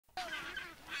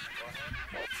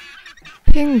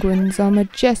Penguins are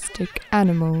majestic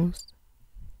animals.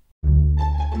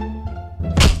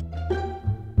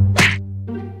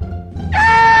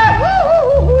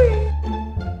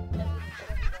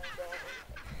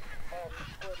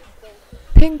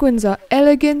 Penguins are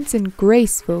elegant and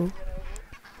graceful,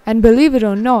 and believe it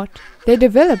or not, they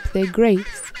develop their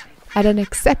grace at an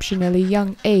exceptionally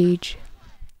young age.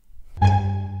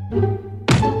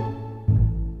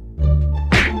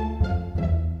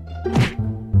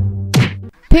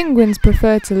 Penguins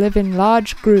prefer to live in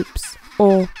large groups,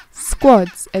 or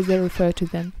squads as they refer to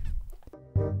them.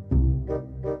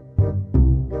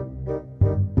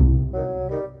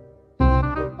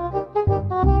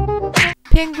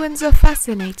 Penguins are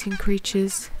fascinating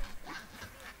creatures.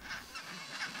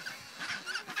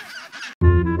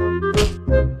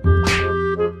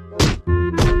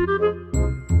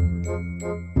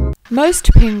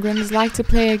 Most penguins like to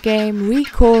play a game we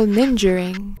call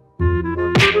ninjaing.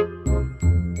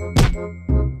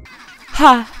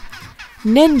 Ha!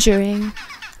 Ninjaing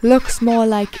looks more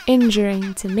like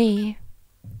injuring to me.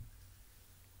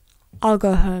 I'll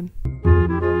go home.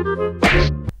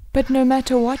 But no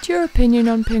matter what your opinion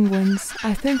on penguins,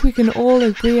 I think we can all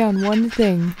agree on one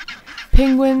thing.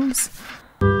 Penguins,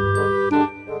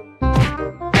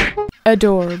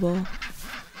 adorable.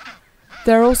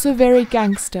 They're also very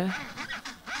gangster.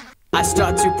 I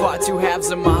start to part two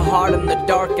halves of my heart in the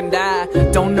dark, and I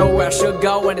don't know where I should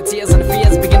go when the tears and the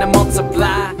fears begin to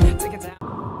multiply.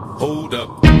 Hold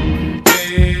up,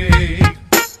 hey,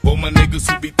 for my niggas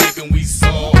who be thinking we